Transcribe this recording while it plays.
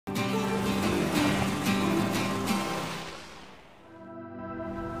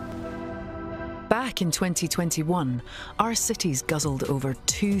Back in 2021, our cities guzzled over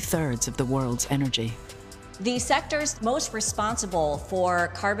 2/3 of the world's energy. The sectors most responsible for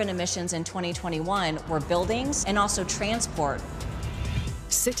carbon emissions in 2021 were buildings and also transport.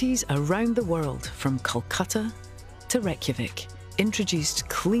 Cities around the world, from Kolkata to Reykjavik, introduced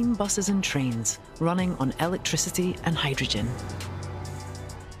clean buses and trains running on electricity and hydrogen.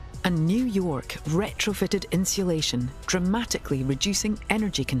 And New York retrofitted insulation, dramatically reducing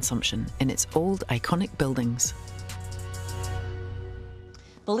energy consumption in its old iconic buildings.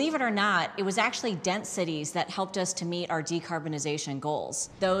 Believe it or not, it was actually dense cities that helped us to meet our decarbonization goals.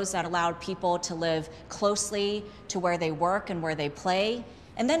 Those that allowed people to live closely to where they work and where they play,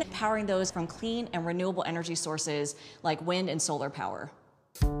 and then empowering those from clean and renewable energy sources like wind and solar power.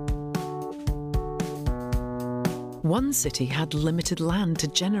 One city had limited land to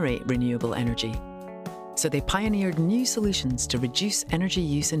generate renewable energy, so they pioneered new solutions to reduce energy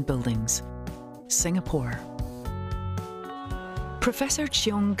use in buildings: Singapore. Professor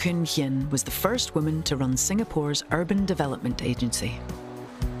Cheong Koon Hien was the first woman to run Singapore's urban development agency.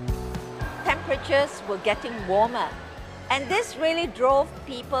 Temperatures were getting warmer, and this really drove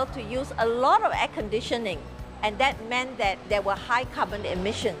people to use a lot of air conditioning, and that meant that there were high carbon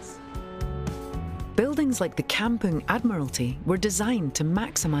emissions. Buildings like the Kampung Admiralty were designed to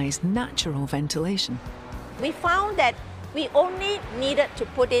maximise natural ventilation. We found that we only needed to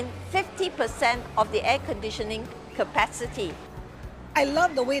put in 50% of the air conditioning capacity. I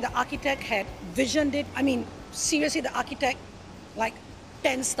love the way the architect had visioned it. I mean, seriously, the architect, like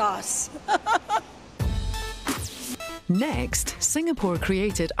 10 stars. Next, Singapore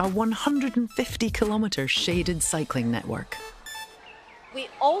created a 150-kilometre shaded cycling network. We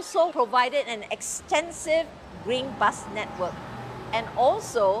also provided an extensive green bus network and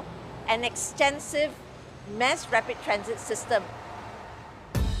also an extensive mass rapid transit system.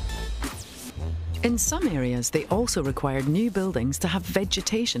 In some areas, they also required new buildings to have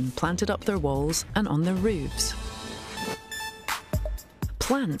vegetation planted up their walls and on their roofs.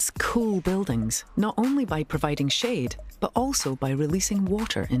 Plants cool buildings, not only by providing shade, but also by releasing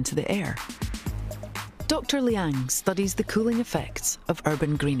water into the air. Dr. Liang studies the cooling effects of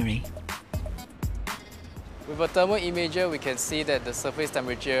urban greenery. With a thermal imager, we can see that the surface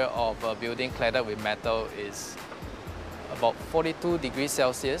temperature of a building clad up with metal is about 42 degrees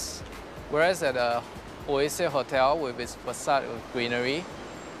Celsius, whereas at a Oasis hotel with its facade with greenery,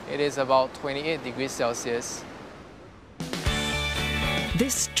 it is about 28 degrees Celsius.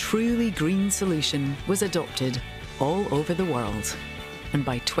 This truly green solution was adopted all over the world. And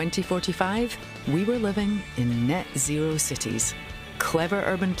by 2045, we were living in net zero cities. Clever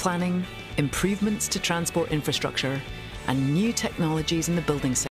urban planning, improvements to transport infrastructure, and new technologies in the building sector